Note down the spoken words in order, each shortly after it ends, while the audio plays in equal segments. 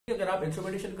अगर आप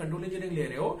instrumentation control engineering ले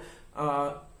रहे हो,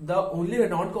 the only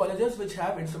renowned colleges which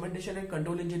have instrumentation and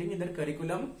control engineering in their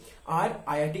curriculum are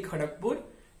IIT Kharagpur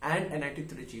and NIT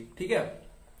Trichy. ठीक है,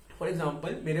 फॉर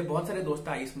एग्जाम्पल मेरे बहुत सारे दोस्त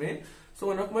आए इसमें. So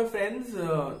one of my friends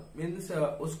means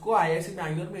उसको IISc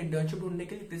बैंगलोर में इंटर्नशिप ढूंढने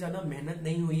के लिए इतनी ज्यादा मेहनत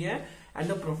नहीं हुई है,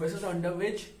 and the professors under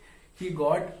which he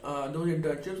got those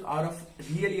internships are of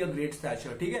really a great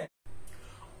stature. ठीक है,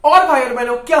 और भाई और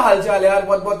बहनों क्या हालचाल है यार,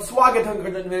 बहुत बहुत स्वागत है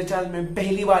मेरे चैनल में.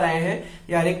 पहली बार आए हैं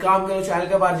यार, एक काम करो, चैनल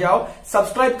के बाहर जाओ,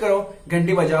 सब्सक्राइब करो,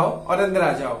 घंटी बजाओ और अंदर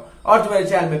आ जाओ. और जो मेरे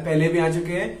चैनल में पहले भी आ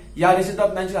चुके हैं यार, इसे तो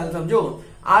अपना चैनल समझो.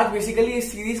 आज बेसिकली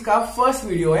इस सीरीज का फर्स्ट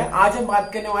वीडियो है. आज हम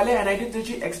बात करने वाले NIT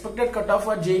Trichy expected cut off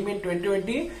for JEE Main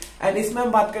 2020, and इसमें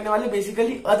हम बात करने वाले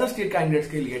बेसिकली अदर स्टेट कैंडिडेट्स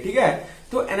के लिए. ठीक है,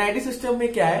 तो NIT सिस्टम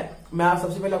में क्या है, मैं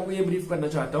सबसे पहले आपको ये ब्रीफ करना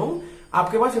चाहता हूँ.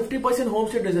 आपके पास 50% होम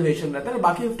स्टेट रिजर्वेशन रहता है,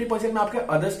 बाकी 50% में आपके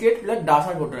other state plus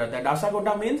Dasa Kota रहता है. Dasa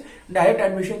Kota means direct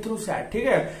admission through set. ठीक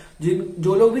है,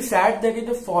 जो लोग भी सैट देके,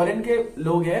 जो फॉरेन के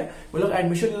लोग हैं, वो लोग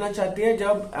एडमिशन लेना चाहते हैं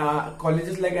जब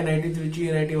colleges like NIT Trichy,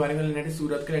 NIT Warangal, NIT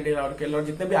सूरत, NIT राउरकेला और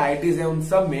जितने भी IITs हैं उन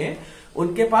सब में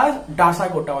उनके पास डासा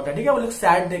कोटा होता है. ठीक है, वो लोग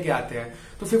सैट देके आते हैं.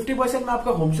 तो 50% में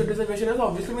आपका होम स्टेट रिजर्वेशन है, तो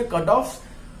ऑब्वियसली में कट ऑफ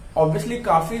ऑब्वियसली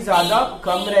काफी ज्यादा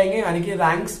कम रहेंगे, यानी कि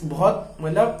रैंक्स बहुत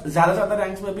मतलब ज्यादा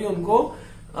रैंक्स में भी उनको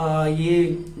ये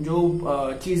जो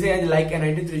चीजें हैं लाइक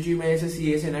NIT Trichy में, जैसे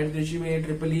CAS, NIT Trichy में,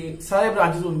 EEE सारे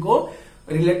ब्रांचेस उनको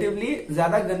रिलेटिवली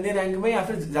ज्यादा गंदे रैंक में या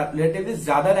फिर रिलेटिवली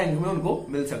ज्यादा रैंक में उनको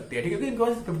मिल सकती है. ठीक है, क्योंकि इनके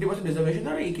पास 50% रिजर्वेशन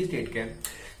है और एक ही स्टेट के हैं.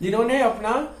 जिन्होंने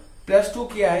अपना +2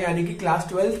 किया है, यानी कि क्लास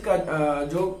 12 का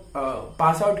जो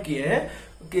पास आउट किए हैं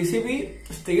किसी भी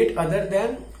स्टेट अदर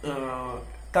देन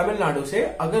तमिलनाडु से,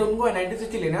 अगर उनको NIT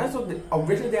Trichy लेना है, so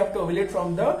obviously they have to avail it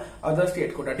from the other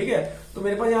state quota. ठीक है, तो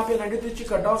मेरे पास यहाँ पे NIT Trichy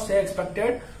कट ऑफ से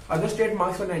expected other state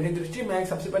marks for NIT Trichy. मैं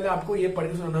सबसे पहले आपको ये पढ़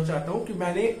के सुनाना चाहता हूँ कि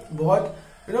मैंने बहुत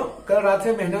कल रात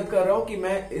से मेहनत कर रहा हूँ कि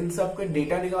मैं इन सब का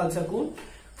डेटा निकाल सकूं.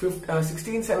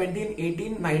 16, 17,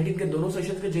 18, 19 के दोनों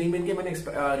सेशन के JEE Main के मैंने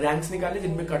रैंक्स निकाले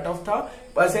जिनमें कट ऑफ था,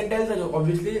 परसेंटाइल था, जो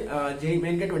ऑब्वियसली JEE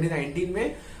Main के 2019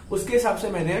 में, उसके हिसाब से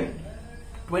मैंने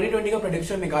 2020 का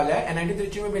प्रेडिक्शन निकाला है. NIT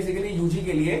Trichy में बेसिकली यूजी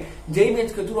के लिए JEE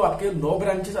Mains के थ्रू आपके 9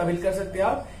 ब्रांचेस अवेल कर सकते हैं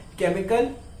आप. केमिकल,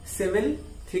 सिविल,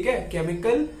 ठीक है,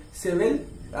 chemical, civil,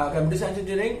 computer science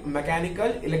engineering,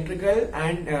 mechanical, electrical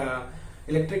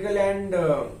and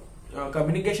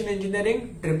communication engineering,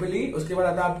 EEE, उसके बाद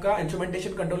आता है आपका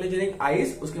इंस्ट्रूमेंटेशन कंट्रोल इंजीनियरिंग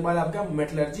आइस, उसके बाद आपका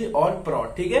मेटलर्जी और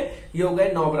प्रॉड. ठीक है, ये हो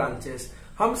गए 9 ब्रांचेस.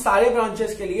 हम सारे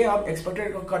ब्रांचेस के लिए हम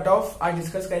एक्सपेक्टेड कट ऑफ आज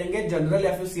डिस्कस करेंगे. जनरल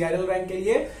या फिर CRL रैंक के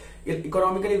लिए,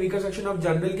 economically weaker section of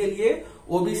general के लिए,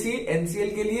 OBC,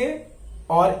 NCL के लिए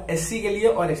और SC के लिए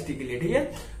और ST के लिए. ठीक है,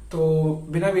 तो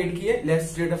बिना वेट किए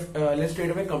let's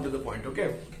straight away come to the point. Okay,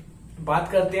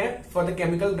 बात करते हैं for the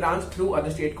chemical branch through other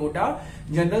state quota.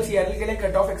 General CRL के लिए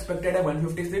कट ऑफ एक्सपेक्टेड है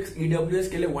 156, EWS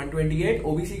के लिए 128,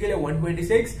 OBC के लिए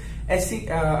 126,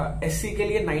 SC के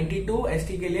लिए 92,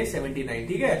 ST के लिए 79.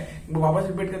 ठीक है, वापस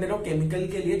रिपीट कर दे रहा हूँ. केमिकल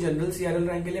के लिए जनरल CRL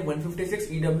रैंक के लिए 156,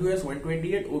 EWS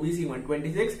 128, OBC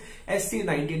 126, SC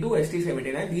 92, ST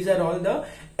 79. These are all the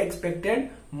expected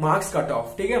marks cut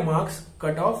off. ठीक है, marks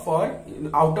cut off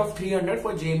for out of 300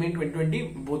 for JEE Main 2020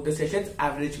 both the sessions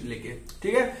average लेके.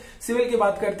 ठीक है, सिविल की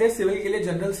बात करते हैं. सिविल के लिए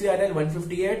general CRL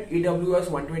 158, EWS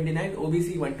 129,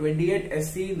 OBC 128,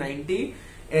 SC 90,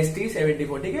 ST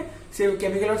 74. ठीक है, सिर्फ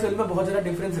केमिकल और सिविल में बहुत ज्यादा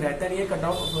डिफरेंस रहता नहीं है कट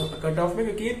ऑफ में,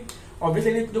 क्योंकि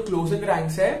ऑब्वियसली जो क्लोजिंग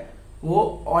रैंक्स है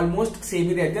वो ऑलमोस्ट सेम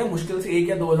ही रहते हैं. मुश्किल से 1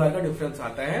 या 2 हजार का डिफरेंस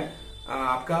आता है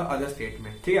आपका अदर स्टेट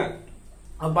में. ठीक है,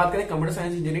 अब बात करें computer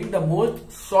science engineering, the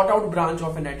most sort out branch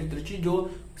of NIT Trichy, जो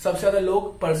सबसे ज्यादा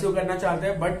लोग परस्यू करना चाहते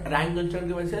हैं बट रैंक कंसर्न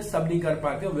की वजह से सब नहीं कर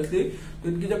पाते ऑब्वियसली. तो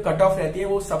इनकी जो कट ऑफ रहती है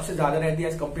वो सबसे ज्यादा रहती है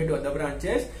as compare to other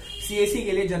branches. CAC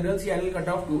के लिए general CRL cut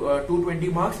off 220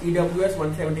 marks, EWS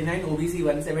 179, OBC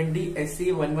 170,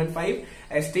 SC 115,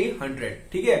 ST 100.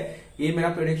 ठीक है, ये मेरा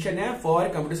प्रेडिक्शन है for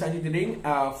computer science engineering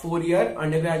 4 year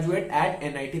under graduate eight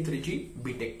NIT Trichy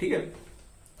B.Tech. ठीक है,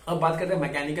 अब बात करते हैं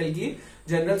मैकेनिकल की.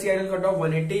 General CRL cut off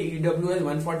 180, EWS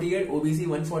 148, OBC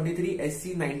 143,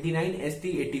 SC 99, ST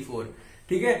 84.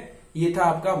 ठीक है, ये था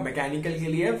आपका मैकेनिकल के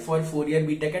लिए for 4 year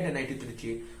B.Tech eight NIT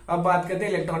Trichy. अब बात करते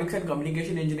हैं electronics and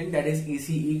communication engineering, that is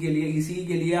ECE के लिए. ECE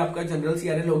के लिए आपका जनरल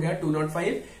CRL हो गया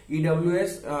 205,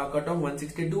 EWS cut off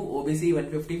 162, OBC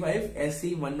 155, SC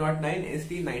 109,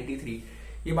 ST 93.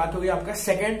 ये बात हो गई आपका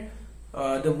second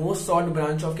the most sought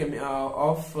branch of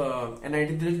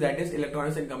NIT Trichy, that is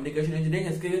electronics and communication engineering.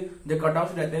 इसके जो कट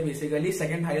ऑफ रहते हैं बेसिकली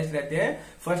सेकंड हाईएस्ट रहते हैं,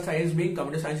 first highest being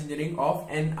computer science engineering of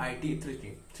NIT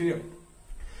Trichy. ठीक है,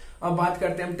 अब बात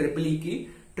करते हैं हम EEE की.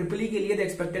 EEE के लिए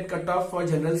expected cut off for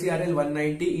general CRL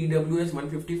 190, EWS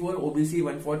 154, OBC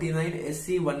 149, SC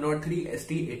 103,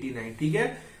 ST 89. ठीक है,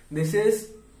 This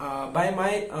is by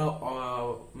my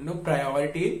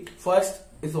priority. First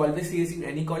is always CSE in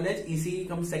any college, ECE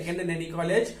comes second in any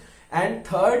college, and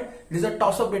third there is a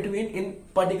toss up between, in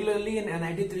particularly in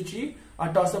NIT Trichy,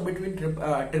 a toss up between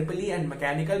triple E and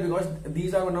mechanical, because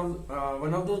these are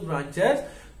one of those branches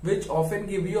which often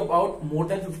give you about more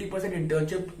than 50%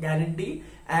 internship guarantee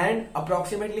and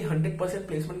approximately 100%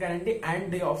 placement guarantee,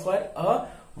 and they offer a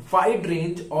wide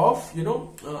range of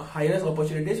heirs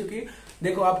opportunities. क्योंकि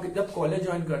देखो आप जब college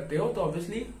join करते हो तो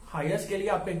obviously heirs के लिए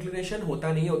आपका इंक्लिनेशन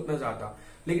होता नहीं है उतना ज्यादा,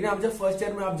 लेकिन आप जब फर्स्ट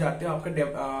ईयर में आप जाते हो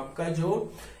आपका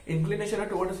जो इंक्लिनेशन है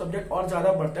टुवर्ड सब्जेक्ट और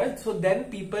ज्यादा बढ़ता है. So then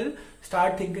people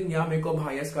start thinking या मेरे को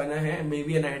हायर्स करना है, मे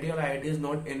बी एनआईटी और IIT is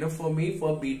not enough for me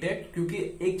for BTech. क्योंकि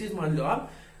एक चीज मान लो,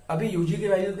 आप अभी यूजी की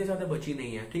वैल्यू इतनी ज्यादा बची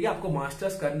नहीं है, ठीक है. आपको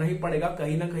मास्टर्स करना ही पड़ेगा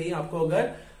कहीं ना कहीं, आपको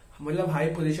अगर मतलब हाई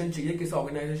पोजीशन चाहिए किसी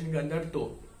ऑर्गेनाइजेशन के अंदर तो,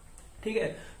 ठीक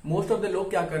है. मोस्ट ऑफ द लोग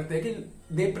क्या करते हैं कि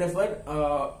दे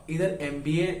प्रेफर इधर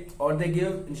एमबीए और they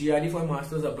give GRE for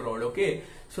masters abroad. Okay,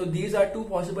 so these are to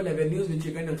possible avenues which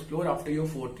you can explore after your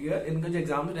fourth year. इनका जो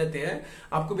एग्जाम रहते हैं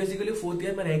आपको बेसिकली फोर्थ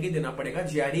ईयर में रह के देना पड़ेगा.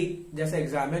 जीआरई जैसा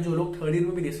एग्जाम है जो लोग थर्ड ईयर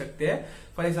में भी दे सकते हैं.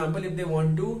 For example if they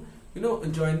want to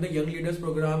join the young leaders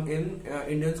program in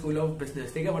Indian School of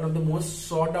Business, ठीक है, one of the most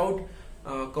sought out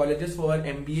colleges for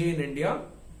MBA in India.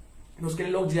 उसके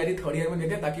लिए लोग जीआरई थर्ड ईयर में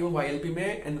देते हैं ताकि वो YLP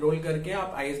में एनरोल करके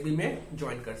आप ISB में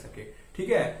ज्वाइन कर सके, ठीक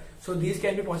है. So these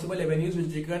can be possible avenues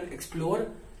which you can explore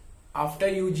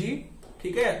after UG,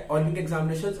 ठीक है. और इनके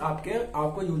एग्जामिनेशन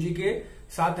आपको यूजी के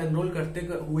साथ एनरोल करते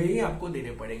हुए ही आपको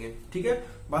देने पड़ेंगे, ठीक है.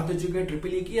 बात हो चुकी है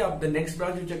ट्रिपल ई की. अब the next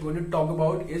branch which I going to talk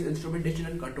about is instrumentation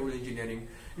and control engineering.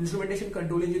 Instrumentation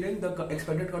control engineering, the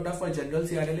expected cutoff for general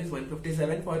CRL is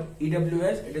 157, for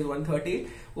EWS it is 130,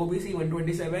 OBC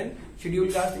 127,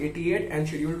 scheduled caste 88 and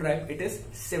scheduled tribe it is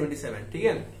 77, ठीक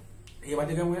है. ये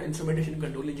बात है instrumentation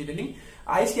control engineering.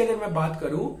 Ice की अगर मैं बात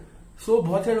करूं, सो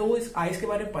बहुत सारे लोगों को इस आइस के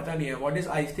बारे में पता नहीं है, व्हाट इज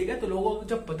आइस, ठीक है. तो लोगों को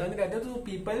जब पता नहीं रहता तो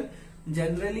पीपल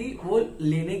जनरली वो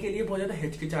लेने के लिए बहुत ज्यादा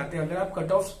हिचकिचाते हैं. अगर आप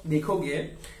कट ऑफ देखोगे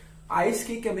आइस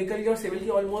की, केमिकल की और सिविल की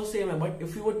ऑलमोस्ट सेम है, but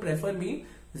if you would prefer मी,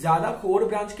 ज्यादा कोर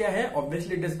ब्रांच क्या है,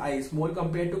 obviously it is ice more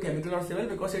compare to chemical और civil,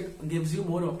 because it gives you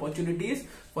more opportunities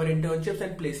for internships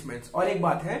and placements. और एक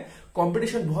बात है,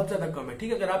 कंपटीशन बहुत ज्यादा कम है,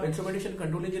 ठीक है. अगर आप इंस्ट्रूमेंटेशन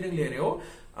कंट्रोल इंजीनियरिंग ले रहे हो,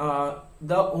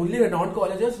 the only renowned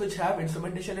colleges which have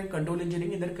instrumentation and control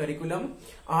engineering in their curriculum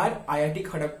are IIT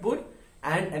Kharagpur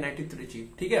and NIT Trichy,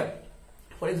 ठीक है.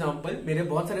 फॉर एग्जाम्पल मेरे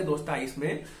बहुत सारे दोस्त हैं आइस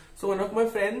में. So one of my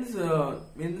friends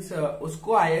means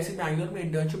उसको IISc बैंगलोर में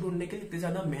इंटर्नशिप ढूंढने के लिए इतनी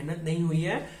ज्यादा मेहनत नहीं हुई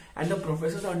है, and the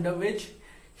professors under which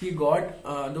he got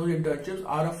those internships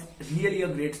are of really a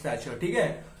great stature, ठीक है.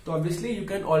 तो obviously you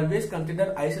can always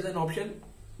consider ice as an option.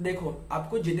 देखो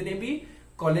आपको जितने भी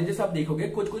कॉलेजेस आप देखोगे,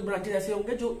 कुछ ब्रांचेस ऐसे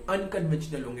होंगे जो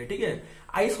अनकन्वेंशनल होंगे, ठीक है.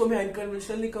 आइस को मैं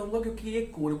अनकन्वेंशनल नहीं कहूंगा क्योंकि ये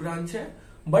कोर ब्रांच है,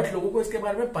 बट लोगों को इसके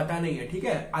बारे में पता नहीं है, ठीक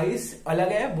है. आइस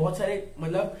अलग है, बहुत सारे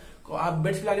मतलब आप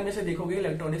बिट्स फिलहाल में से देखोगे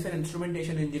इलेक्ट्रॉनिक्स एंड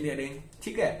इंस्ट्रूमेंटेशन इंजीनियरिंग,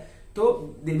 ठीक है. तो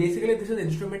basically this is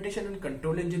instrumentation and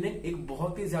control engineering. एक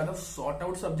बहुत ही ज्यादा सॉर्ट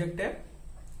आउट सब्जेक्ट है,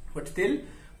 बट स्टिल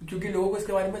क्योंकि लोगों को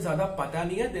इसके बारे में ज्यादा पता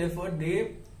नहीं है, देयरफॉर दे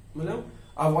मतलब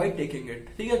अवॉइड टेकिंग इट,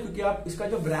 ठीक है. क्योंकि आप इसका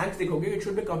जो ब्रांच देखोगे, it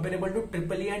should be comparable to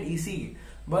triple E and ECE,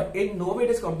 but in no way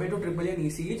it is compare to triple E and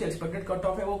ECE. जो एक्सपेक्टेड कट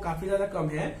ऑफ है वो काफी ज्यादा कम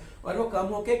है, और वो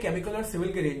कम होकर केमिकल और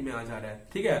सिविल के रेंज में आ जा रहा है,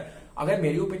 ठीक है. अगर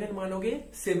मेरी ओपिनियन मानोगे,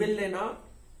 सिविल लेना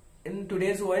in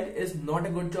today's world is not a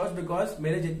good choice, because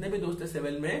मेरे जितने भी दोस्त है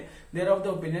सिविल में, देयर ऑफ द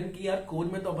ओपिनियन की यार कोर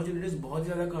में तो अपॉर्चुनिटीज बहुत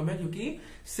ज्यादा कम है. क्योंकि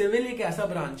सिविल एक ऐसा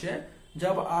ब्रांच है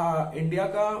जब इंडिया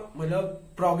का मतलब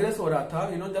प्रोग्रेस हो रहा था,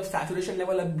 जब सैचुरेशन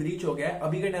लेवल अब रीच हो गया है,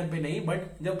 अभी के टाइम पे नहीं, बट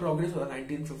जब प्रोग्रेस हो रहा था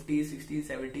 1950s, 60s,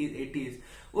 70s, 80s,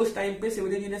 उस टाइम पे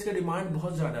सिविल इंजीनियर्स की डिमांड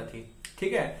बहुत ज्यादा थी,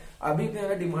 ठीक है. अभी इतनी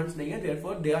ज्यादा डिमांड्स नहीं है,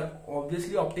 therefore they are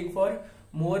obviously opting for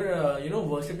more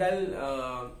versatile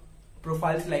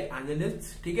profiles like analysts,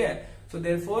 ठीक है. So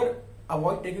therefore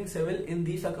avoid taking civil in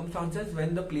these circumstances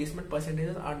when the placement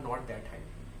percentages are not that high.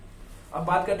 अब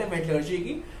बात करते हैं मेटलर्जी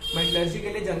की. मेटलर्जी के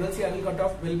लिए general CRL cut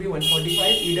off will be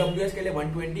 145, EWS के लिए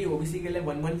 120, OBC के लिए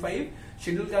 115,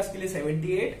 शेड्यूल कास्ट के लिए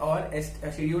 78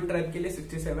 और शेड्यूल ट्राइब के लिए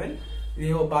 67.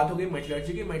 ये बात हो गई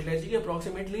मेटलर्जी की. मेटलर्जी की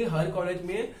अप्रोक्सीमेटली हर कॉलेज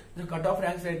में जो कट ऑफ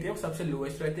रैंक्स रहती है वो सबसे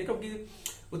लोएस्ट रहती है, क्योंकि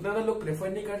उतना तो लोग प्रेफर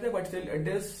नहीं करते, but still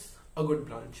it is a good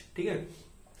branch, ठीक है.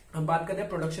 हम बात करते हैं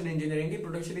प्रोडक्शन इंजीनियरिंग की.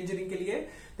 प्रोडक्शन इंजीनियरिंग के लिए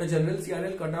the general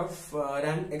CRL cut off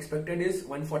rank expected is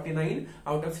 149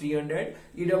 out of 300.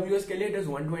 EWS के लिए it is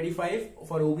 125,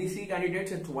 for OBC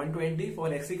candidates it's 120,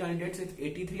 for SC candidates it's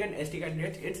 83 and ST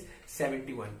candidates it's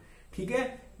 71, ठीक है.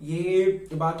 ये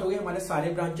बात हो गई हमारे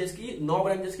सारे ब्रांचेस की. 9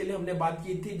 ब्रांचेस के लिए हमने बात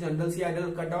की थी, general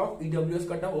CRL cut off, EWS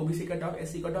cut off, OBC cut off,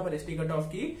 SC cut off और ST कट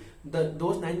ऑफ की.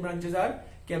 Those 9 branches are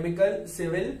chemical,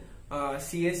 civil,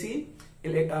 CSE,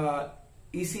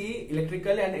 ECE,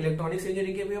 electrical and electronics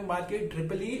engineering की भी हम बात की,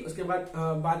 ट्रिपल ई। उसके बाद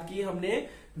बात की हमने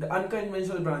the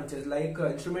unconventional branches like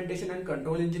instrumentation and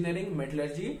control engineering,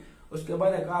 metallurgy. उसके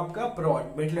बाद आपका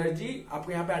प्रॉड मेटलर्जी,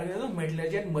 आपको यहाँ पे आ गया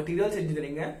मेटलर्जी एंड मटेरियल्स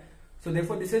इंजीनियरिंग है। So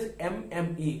therefore this is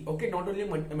MME, okay, not only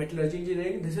metallurgy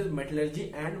engineering, this is metallurgy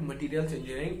and materials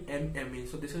engineering, MME.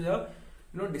 So this is a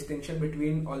distinction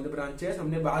between all the branches.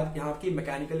 हमने बात यहाँ की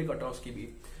mechanically cut off की भी।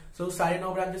 So सारे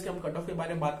 9 branches के हम cut off के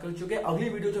बारे में बात कर चुके हैं। अगली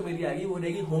वीडियो जो मेरी आएगी वो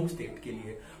रहेगी होम स्टेट के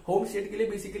लिए। होम स्टेट के लिए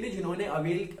बेसिकली जिन्होंने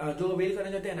अवेल करना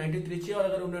चाहते हैं NIT ट्रिची, और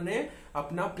अगर उन्होंने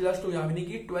अपना +2 यानी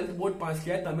कि 12th बोर्ड पास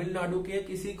किया है तमिलनाडु के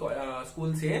किसी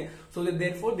स्कूल से, so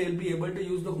therefore they will be able to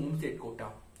use the home state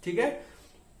quota. ठीक है,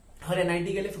 हर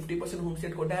NIT के लिए 50% होम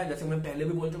स्टेट कोटा है। जैसे मैं पहले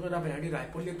भी बोल चुका था, आप NIT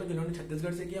रायपुर लिए तो जिन्होंने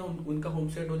छत्तीसगढ़ से किया उनका होम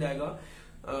स्टेट हो जाएगा।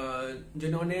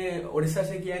 जिन्होंने उड़ीसा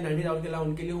से किया है NIT राउरकेला,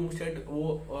 उनके लिए होम स्टेट,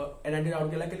 वो NIT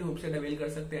राउरकेला के लिए होम स्टेट अवेल कर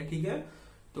सकते हैं। ठीक है,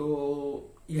 तो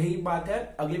यही बात है।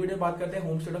 अगली वीडियो में बात करते हैं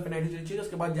home state of NIT Trichy.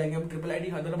 उसके बाद जाएंगे हम ट्रिपल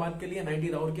IIT हैदराबाद के लिए,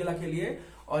 NIT राउरकेला के लिए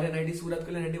और NIT सूरत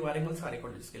के लिए, NIT वारंगल, सारे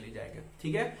कॉलेज के लिए जाएंगे।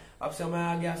 ठीक है, अब समय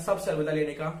आ गया सबसे अलविदा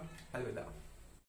लेने का। अलविदा।